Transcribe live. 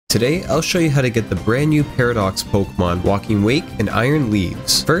Today, I'll show you how to get the brand new Paradox Pokemon Walking Wake and Iron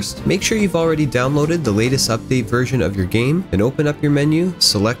Leaves. First, make sure you've already downloaded the latest update version of your game, then open up your menu,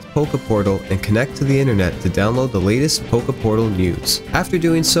 select Pokeportal, and connect to the internet to download the latest Pokeportal news. After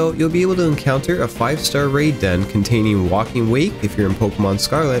doing so, you'll be able to encounter a 5-star raid den containing Walking Wake if you're in Pokémon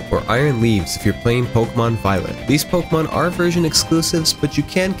Scarlet, or Iron Leaves if you're playing Pokémon Violet. These Pokemon are version exclusives, but you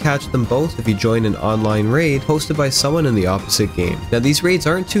can catch them both if you join an online raid hosted by someone in the opposite game. Now, these raids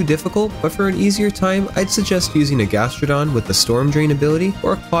aren't too difficult, but for an easier time, I'd suggest using a Gastrodon with the Storm Drain ability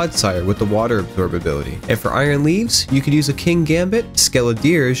or a Clodsire with the Water Absorb ability. And for Iron Leaves, you could use a King Gambit,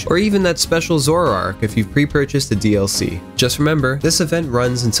 Skeledirge, or even that special Zoroark if you've pre-purchased the DLC. Just remember, this event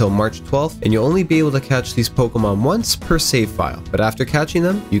runs until March 12th, and you'll only be able to catch these Pokemon once per save file, but after catching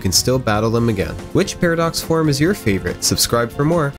them, you can still battle them again. Which Paradox form is your favorite? Subscribe for more.